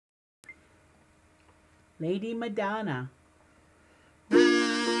Lady Madonna.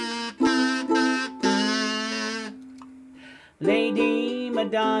 Lady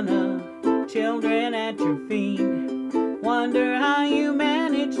Madonna, children at your feet, wonder how you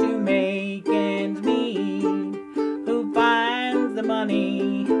manage to make ends meet. Who finds the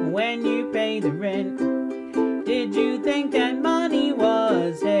money when you pay the rent? Did you think that money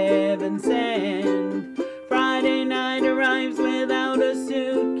was heaven sent? Friday night arrives without a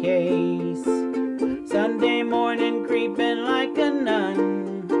suitcase, Sunday morning creeping like a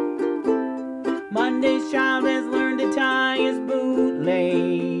nun. Monday's child has learned to tie his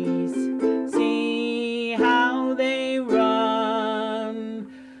bootlace. See how they run.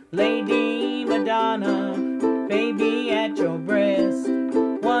 Lady Madonna, baby at your breast,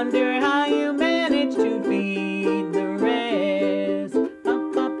 wonder how you manage to feed the rest. Ba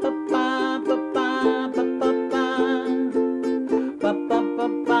ba ba ba ba ba ba ba ba ba ba ba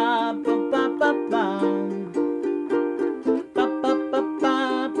ba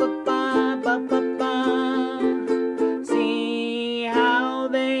ba ba ba. See how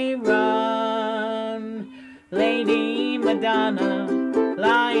they run. Lady Madonna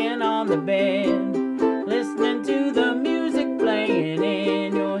lying on the bed,